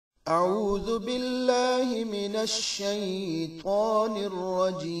अऊज़ु बिल्लाहि मिनश शैतानिर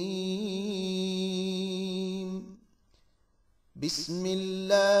रजीम।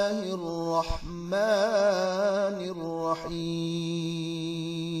 बिस्मिल्लाहिर रहमानिर रहीम।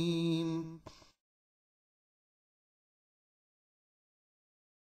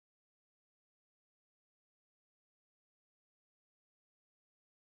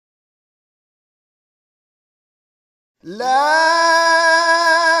 ला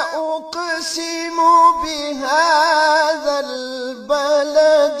उक़सिमु बिहाज़ल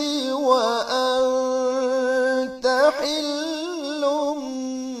बलदि व अंत हिल्लुम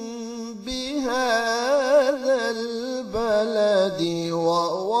बिहाज़ल बलदि व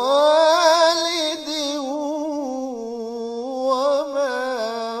वालिदिन व मा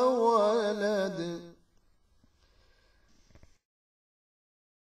वलद।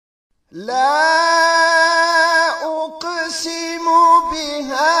 ला उक़सिमु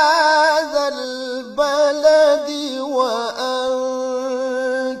बिहाज़ल बलदि व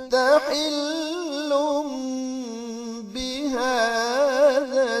अंत हिल्लुम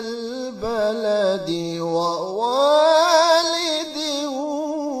बिहाज़ल बलदि व वालिदिन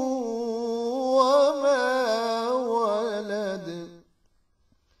व मा वलद।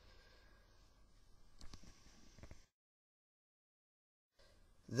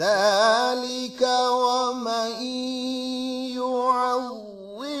 ذلك ومن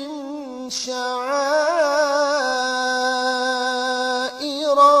يعظم شعائر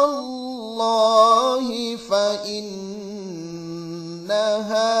الله فإنها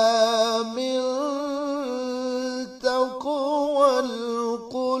من تقوى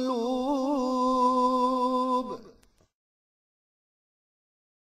القلوب।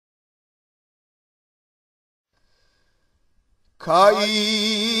 खाई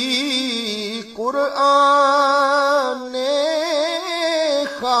कुरान ने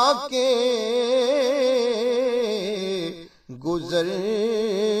खाके गुज़र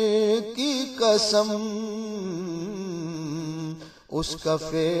की कसम, उस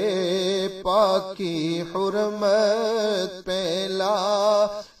कफ़े पाकी हुर्मत पे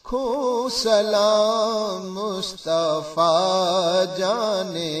लाखों सलाम। मुस्तफ़ा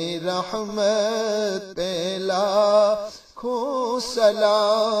जाने रहमत पे लाखों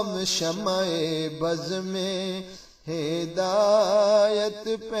सलाम। शम्ए बज़ में हिदायत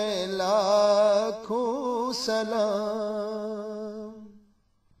पे लाखों सलाम।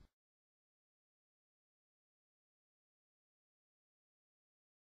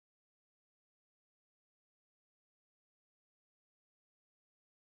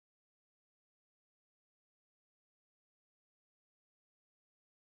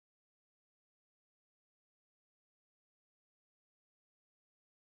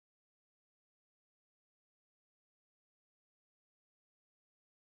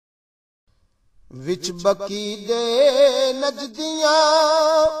 विच बकी दे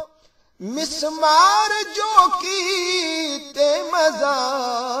नजदियां मिसमार जो की ते मजार।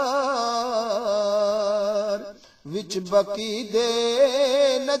 विच बकी दे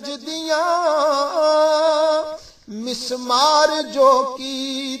नजदियां मिसमार जो की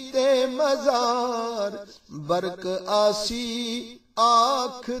ते मजार। बरक आसी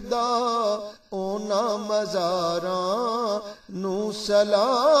आखदा ओना मज़ारां नू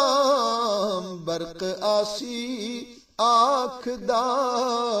सलाम। बरक आसी आखदा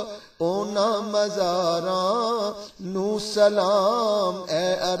ओना मज़ारां नू सलाम। ए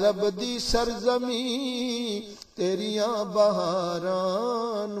अरब दी सरजमी तेरियां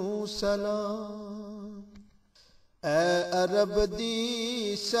बहारां नू सलाम। ए अरब दी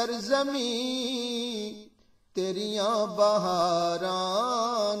सरजमी तेरियां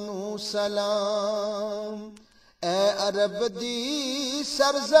बहारां नू सलाम। ए अरब दी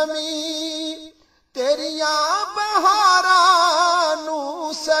सरजमी तेरियां बहारां नू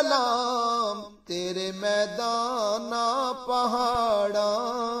सलाम। तेरे मैदाना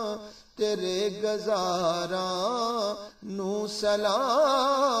पहाड़ां तेरे गज़ारां नू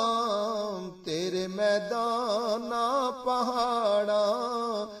सलाम। तेरे मैदाना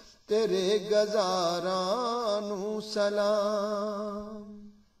पहाड़ां तेरे गज़ारां नू सलाम।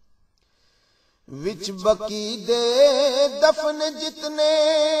 विच बकी दे दफन जितने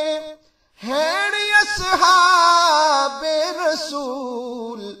हैं अस्हाबे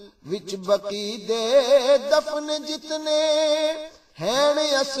रसूल। विच बकी दे दफन जितने हैं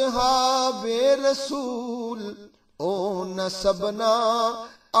अस्हाबे रसूल। ओ न सबना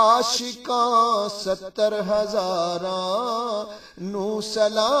आशिकां 70,000 नू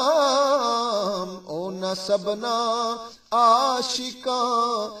सलाम। ओ न सबना आशिकां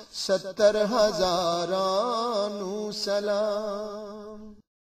 70,000 नू सलाम।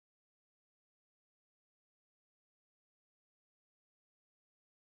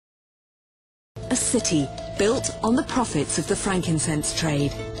 city built on the profits of the frankincense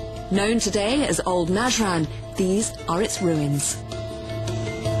trade. Known today as Old Najran, these are its ruins.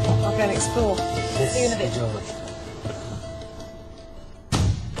 I'll go and explore. See you in a bit.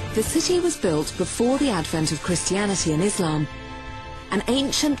 The city was built before the advent of Christianity and Islam, and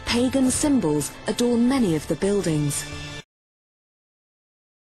ancient pagan symbols adorn many of the buildings.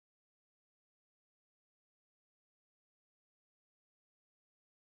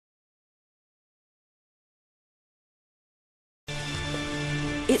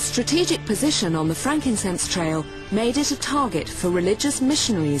 Its strategic position on the frankincense trail made it a target for religious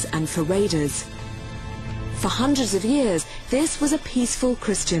missionaries and for raiders. For hundreds of years, this was a peaceful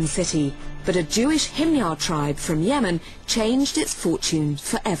Christian city, but a Jewish Himyar tribe from Yemen changed its fortune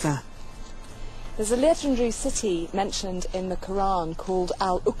forever. There's a legendary city mentioned in the Quran called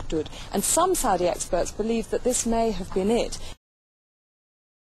Al-Uqdud, and some Saudi experts believe that this may have been it.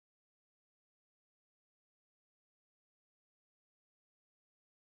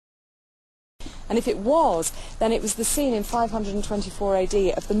 And if it was, then it was the scene in 524 AD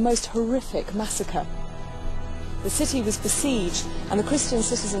of the most horrific massacre. The city was besieged and the Christian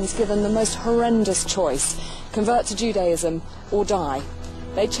citizens given the most horrendous choice: convert to Judaism or die.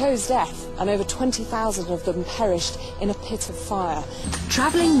 They chose death, and over 20,000 of them perished in a pit of fire.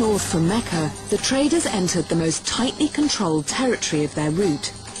 Travelling north from Mecca, the traders entered the most tightly controlled territory of their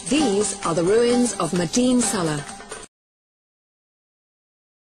route. These are the ruins of Madin Salah.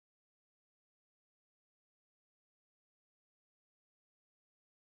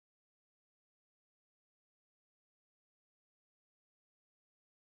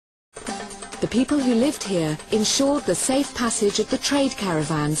 The people who lived here ensured the safe passage of the trade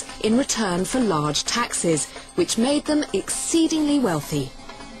caravans in return for large taxes, which made them exceedingly wealthy.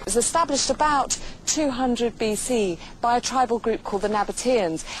 It was established about 200 BC by a tribal group called the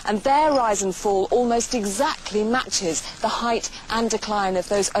Nabateans, and their rise and fall almost exactly matches the height and decline of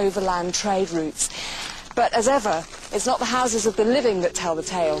those overland trade routes. But as ever, it's not the houses of the living that tell the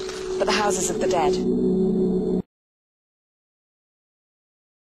tale, but the houses of the dead.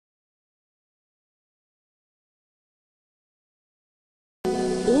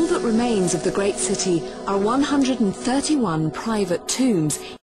 All that remains of the great city are 131 private tombs.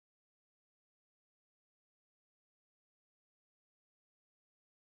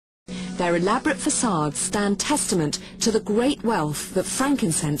 Their elaborate facades stand testament to the great wealth that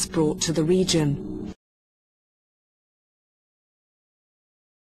frankincense brought to the region.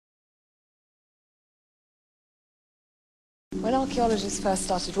 When archaeologists first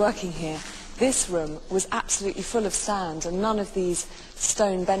started working here, this room was absolutely full of sand and none of these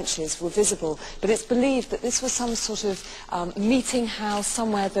stone benches were visible. But it's believed that this was some sort of meeting house,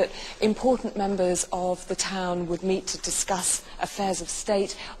 somewhere that important members of the town would meet to discuss affairs of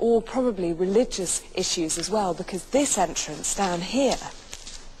state, or probably religious issues as well, because this entrance down here,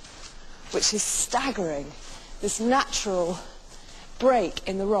 which is staggering, this natural break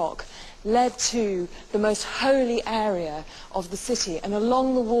in the rock, led to the most holy area of the city, and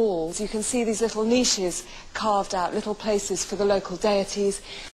along the walls you can see these little niches carved out, little places for the local deities.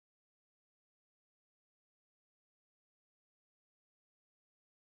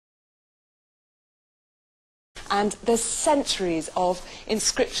 And there's centuries of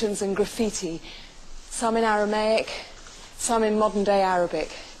inscriptions and graffiti, some in Aramaic, some in modern-day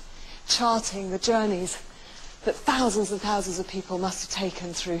Arabic, charting the journeys that thousands and thousands of people must have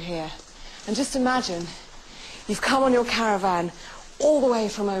taken through here. And just imagine, you've come on your caravan all the way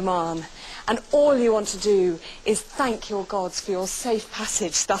from Oman, and all you want to do is thank your gods for your safe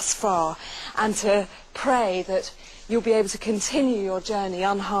passage thus far, and to pray that you'll be able to continue your journey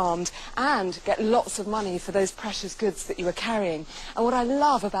unharmed and get lots of money for those precious goods that you were carrying. And what I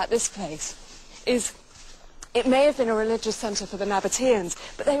love about this place is it may have been a religious centre for the Nabateans,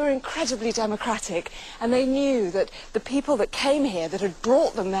 but they were incredibly democratic, and they knew that the people that came here, that had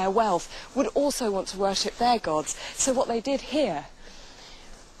brought them their wealth, would also want to worship their gods. So what they did here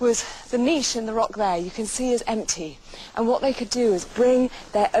was the niche in the rock there, you can see, is empty. And what they could do is bring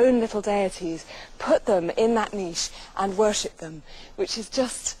their own little deities, put them in that niche and worship them, which is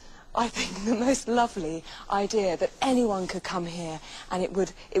just, I think, the most lovely idea, that anyone could come here and it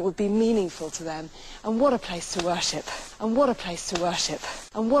would be meaningful to them. And what a place to worship. And what a place to worship.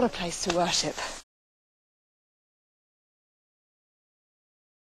 And what a place to worship.